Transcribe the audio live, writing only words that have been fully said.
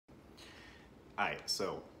Alright,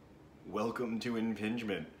 so welcome to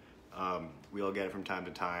impingement. We all get it from time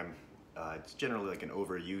to time. It's generally like an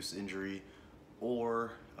overuse injury,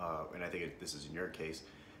 or, and I think this is in your case,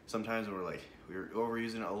 sometimes when we're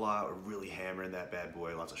overusing it a lot, we're really hammering that bad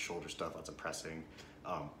boy, lots of shoulder stuff, lots of pressing,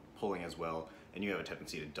 pulling as well, and you have a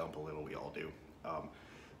tendency to dump a little, we all do.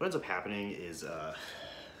 What ends up happening is,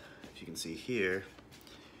 if you can see here,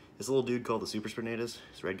 this little dude called the supraspinatus,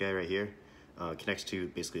 this red guy right here, connects to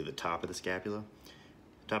basically the top of the scapula,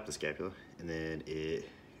 and then it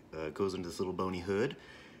goes into this little bony hood,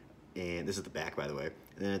 and this is the back, by the way,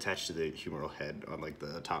 and then attached to the humeral head on like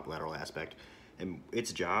the top lateral aspect. And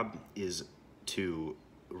its job is to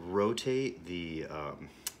rotate the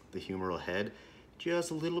humeral head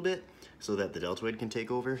just a little bit so that the deltoid can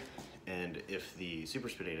take over. And if the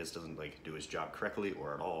supraspinatus doesn't like do its job correctly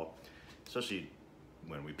or at all, especially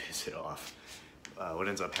when we piss it off, what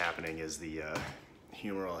ends up happening is the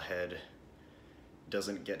humeral head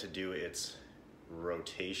doesn't get to do its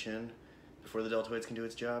rotation before the deltoids can do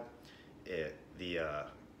its job. The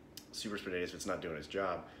supraspinatus, if it's not doing its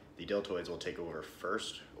job, the deltoids will take over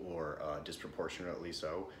first, or disproportionately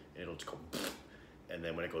so, and it'll just go, and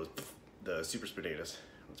then when it goes, the supraspinatus,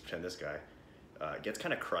 let's pretend this guy, gets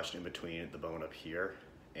kind of crushed in between the bone up here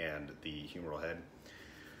and the humeral head.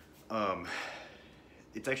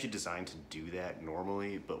 It's actually designed to do that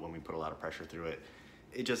normally, but when we put a lot of pressure through it,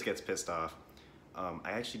 it just gets pissed off.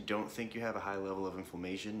 I actually don't think you have a high level of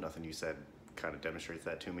inflammation. Nothing you said kind of demonstrates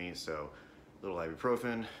that to me, so a little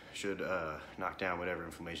ibuprofen should knock down whatever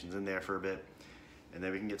inflammation's in there for a bit, and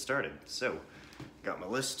then we can get started. So, got my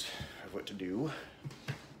list of what to do.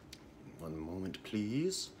 One moment,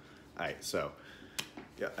 please. All right, so,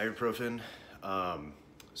 yeah, ibuprofen,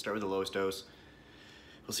 start with the lowest dose.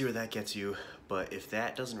 We'll see where that gets you, but if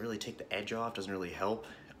that doesn't really take the edge off, doesn't really help,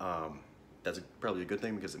 that's probably a good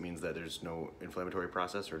thing, because it means that there's no inflammatory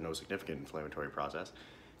process or no significant inflammatory process,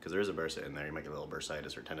 because there is a bursa in there. You might get a little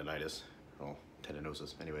bursitis or tendonitis, well,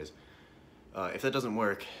 tendinosis, anyways. If that doesn't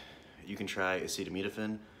work, you can try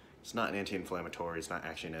acetaminophen. It's not an anti-inflammatory, it's not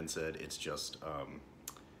actually an NSAID, it's just,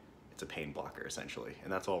 it's a pain blocker, essentially,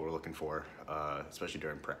 and that's all we're looking for, especially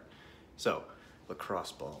during prep. So,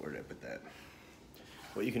 lacrosse ball, where did I put that?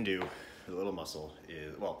 What you can do with a little muscle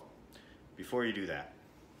is, well, before you do that,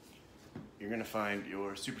 you're gonna find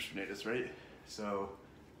your supraspinatus, right? So,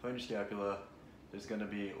 find your scapula, there's gonna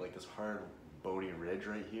be like this hard bony ridge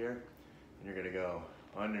right here, and you're gonna go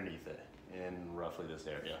underneath it in roughly this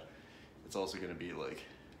area. It's also gonna be like,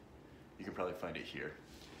 you can probably find it here.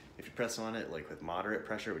 If you press on it like with moderate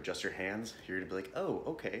pressure with just your hands, you're gonna be like, oh,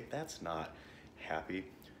 okay, that's not happy.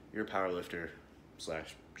 You're a power lifter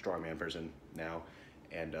slash strongman person now,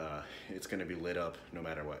 and it's gonna be lit up no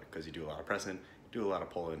matter what, because you do a lot of pressing, do a lot of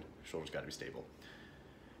pulling, shoulders gotta be stable.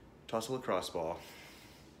 Toss a lacrosse ball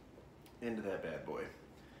into that bad boy.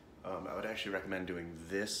 I would actually recommend doing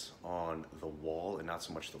this on the wall and not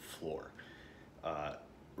so much the floor.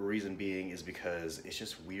 Reason being is because it's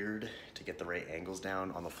just weird to get the right angles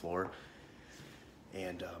down on the floor.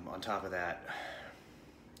 And on top of that,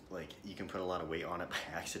 like, you can put a lot of weight on it by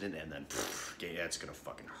accident, and then yeah, it's gonna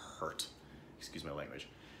fucking hurt. Excuse my language.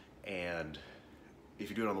 And if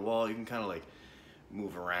you do it on the wall, you can kind of like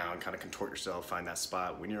move around, kind of contort yourself, find that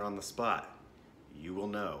spot. When you're on the spot, you will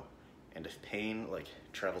know. And if pain like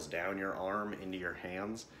travels down your arm into your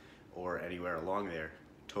hands or anywhere along there,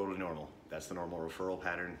 totally normal. That's the normal referral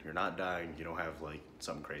pattern. You're not dying, you don't have like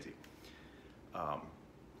something crazy. I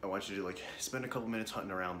want you to like spend a couple minutes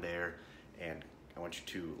hunting around there, and I want you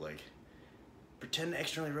to like pretend to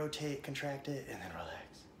externally rotate, contract it, and then relax.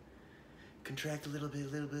 Contract a little bit,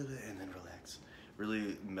 and then relax.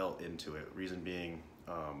 Really melt into it. Reason being,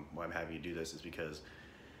 why I'm having you do this is because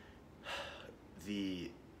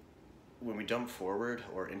when we dump forward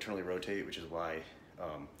or internally rotate, which is why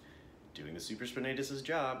doing the supraspinatus'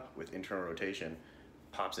 job with internal rotation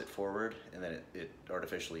pops it forward, and then it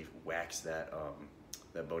artificially whacks that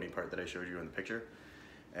that bony part that I showed you in the picture.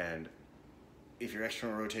 And if your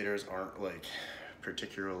external rotators aren't like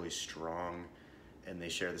particularly strong and they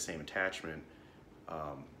share the same attachment,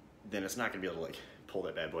 then it's not gonna be able to like pull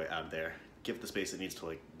that bad boy out of there, give it the space it needs to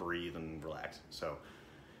like breathe and relax. So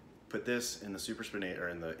put this in the supraspinatus, or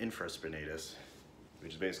in the infraspinatus,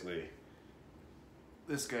 which is basically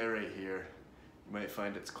this guy right here. You might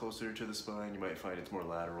find it's closer to the spine, you might find it's more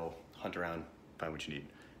lateral. Hunt around, find what you need.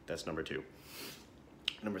 That's number 2.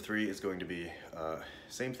 Number 3 is going to be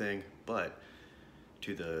same thing, but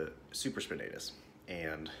to the supraspinatus.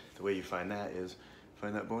 And the way you find that is,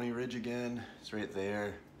 find that bony ridge again, it's right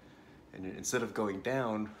there. And instead of going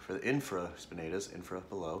down for the infraspinatus, infra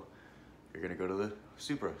below, you're gonna go to the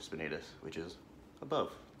supraspinatus, which is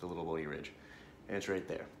above the little bony ridge. And it's right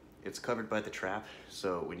there. It's covered by the trap,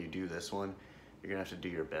 so when you do this one, you're gonna have to do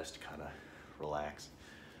your best to kind of relax.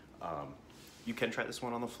 You can try this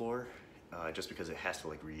one on the floor, just because it has to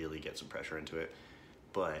like really get some pressure into it,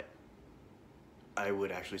 but I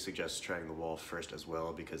would actually suggest trying the wall first as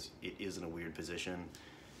well, because it is in a weird position.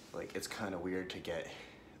 Like, it's kind of weird to get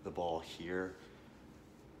the ball here.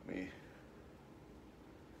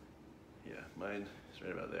 Mine is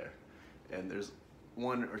right about there. And there's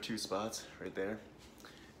 1 or 2 spots right there.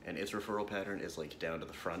 And its referral pattern is like down to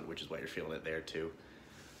the front, which is why you're feeling it there too.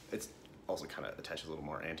 It's also kind of attaches a little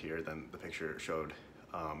more anterior than the picture showed.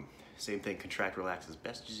 Same thing, contract, relax as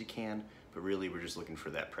best as you can, but really we're just looking for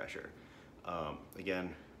that pressure.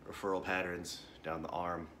 Again, referral patterns down the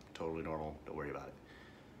arm, totally normal, don't worry about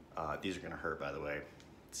it. These are gonna hurt, by the way.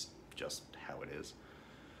 It's just how it is.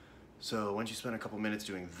 So once you spend a couple minutes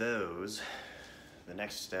doing those, the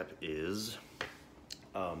next step is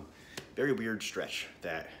very weird stretch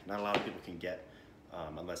that not a lot of people can get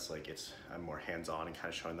unless like I'm more hands-on and kind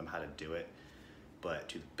of showing them how to do it. But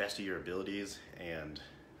to the best of your abilities, and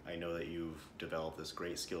I know that you've developed this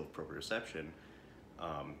great skill of proprioception,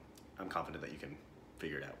 I'm confident that you can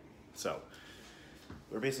figure it out. So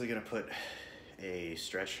we're basically gonna put a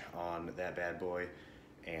stretch on that bad boy,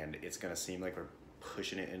 and it's gonna seem like we're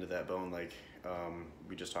pushing it into that bone like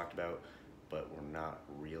we just talked about, but we're not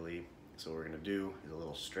really. So what we're gonna do is a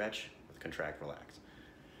little stretch with contract, relax.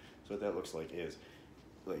 So what that looks like is,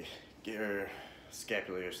 like, get your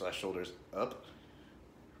scapula / shoulders up,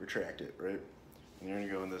 retract it, right? And you're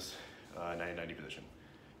gonna go in this 90-90 position.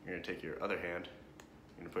 You're gonna take your other hand,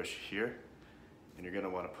 you're gonna push here, and you're gonna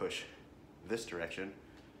wanna push this direction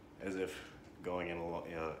as if going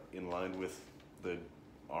in line with the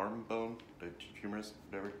arm bone, the humerus,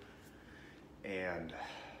 whatever. And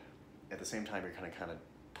at the same time, you're gonna kind of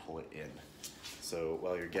pull it in. So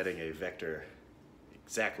while you're getting a vector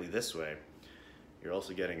exactly this way, you're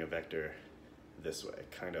also getting a vector this way,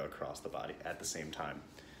 kind of across the body at the same time.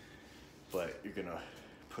 But you're gonna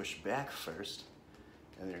push back first,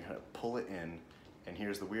 and then you're gonna pull it in. And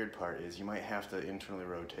here's the weird part is you might have to internally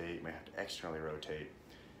rotate, you might have to externally rotate.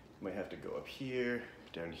 You might have to go up here,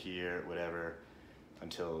 down here, whatever,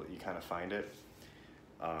 until you kind of find it.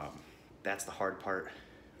 That's the hard part,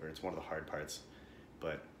 or it's one of the hard parts,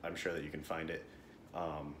 but I'm sure that you can find it.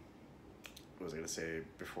 What was I gonna say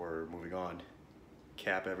before moving on?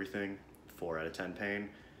 Cap everything, 4 out of 10 pain.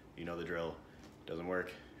 You know the drill. Doesn't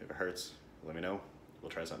work, if it hurts, let me know.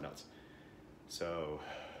 We'll try something else. So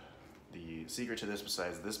the secret to this,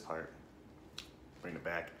 besides this part, bring it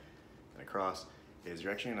back and across, is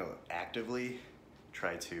you're actually gonna actively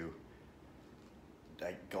try to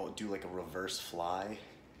do like a reverse fly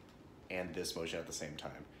and this motion at the same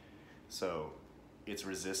time. So it's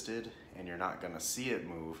resisted and you're not gonna see it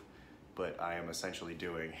move, but I am essentially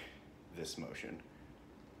doing this motion,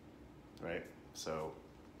 right? So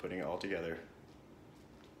putting it all together.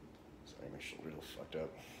 Sorry, my shoulder's all fucked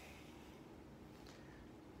up.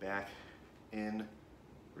 Back, in,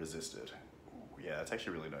 resisted. Ooh, yeah, that's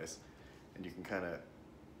actually really nice. And you can kind of,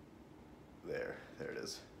 there it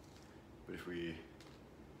is. But if we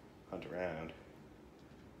hunt around,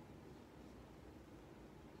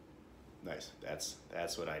 nice,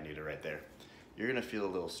 that's what I needed right there. You're gonna feel a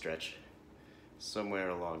little stretch somewhere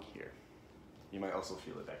along here. You might also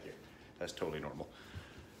feel it back here. That's totally normal.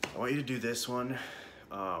 I want you to do this one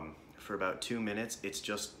for about 2 minutes. It's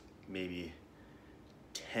just maybe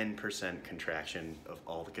 10% contraction of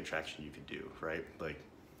all the contraction you could do, right? Like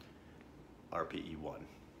RPE 1,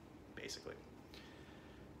 basically.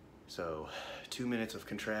 So 2 minutes of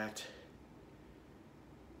contract,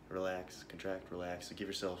 relax, contract, relax. So give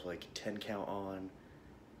yourself like 10 count on,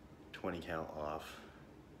 20 count off,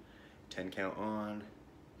 10 count on,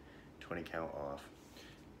 20 count off.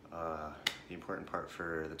 The important part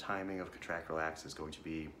for the timing of contract, relax is going to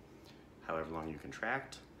be however long you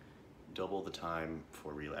contract, double the time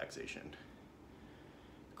for relaxation.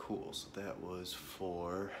 Cool, so that was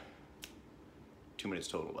for 2 minutes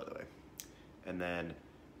total, by the way. And then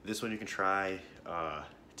this one you can try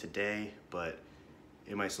today, but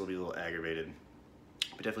it might still be a little aggravated.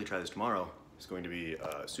 But definitely try this tomorrow. It's going to be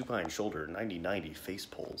supine shoulder 90-90 face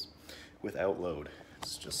pulls without load.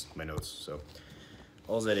 It's just my notes. So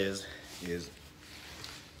all that is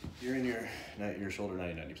you're in your shoulder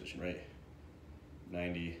 90-90 position, right?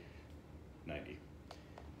 90-90.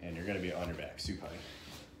 And you're gonna be on your back, supine.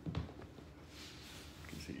 You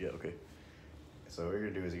can see, yeah, okay. So what you're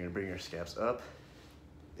gonna do is you're gonna bring your scaps up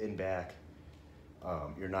and back.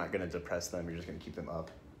 You're not gonna depress them, you're just gonna keep them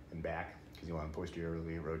up and back because you want them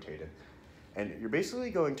posteriorly rotated. And you're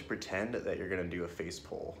basically going to pretend that you're gonna do a face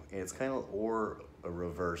pull. And it's kind of, or a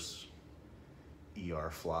reverse ER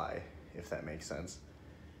fly, if that makes sense.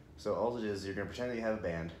 So all it is, you're gonna pretend that you have a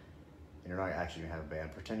band, and you're not actually gonna have a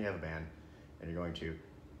band. Pretend you have a band, and you're going to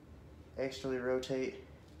externally rotate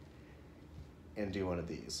and do one of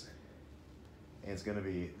these. And it's gonna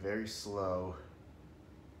be very slow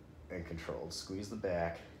and controlled. Squeeze the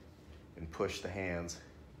back and push the hands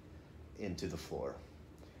into the floor.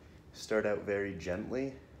 Start out very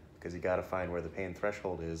gently, because you gotta find where the pain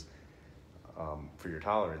threshold is for your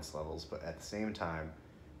tolerance levels, but at the same time,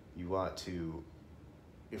 you want to,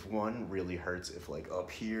 if one really hurts, if like up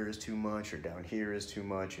here is too much or down here is too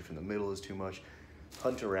much, if in the middle is too much,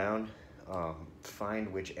 hunt around,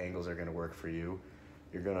 find which angles are gonna work for you.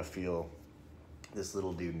 You're gonna feel this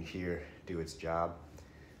little dude in here do its job.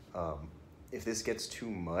 If this gets too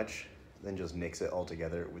much, then just nix it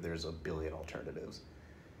altogether. There's a billion alternatives.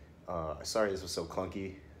 Sorry this was so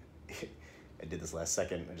clunky. I did this last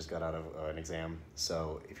second. I just got out of an exam.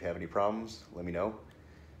 So if you have any problems, let me know.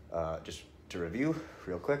 Just to review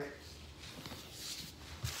real quick.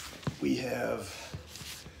 We have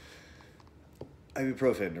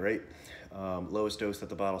ibuprofen, right? Lowest dose that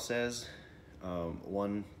the bottle says,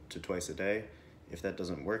 1 to twice a day. If that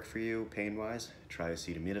doesn't work for you pain-wise, try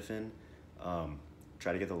acetaminophen.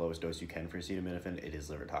 Try to get the lowest dose you can for acetaminophen. It is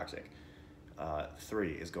liver toxic.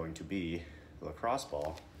 3 is going to be the lacrosse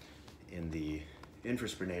ball in the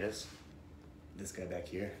infraspinatus, this guy back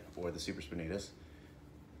here, or the supraspinatus,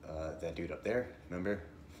 that dude up there. Remember,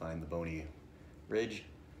 find the bony ridge,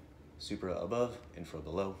 supra above, infra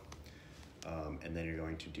below. And then you're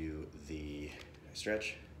going to do the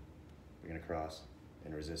stretch. You're gonna cross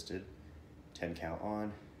and resisted. 10 count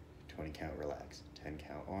on, 20 count relax. 10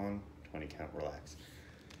 count on, 20 count relax.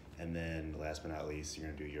 And then last but not least, you're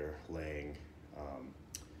gonna do your laying,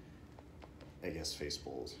 I guess face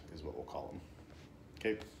pulls is what we'll call them.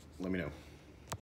 Okay, let me know.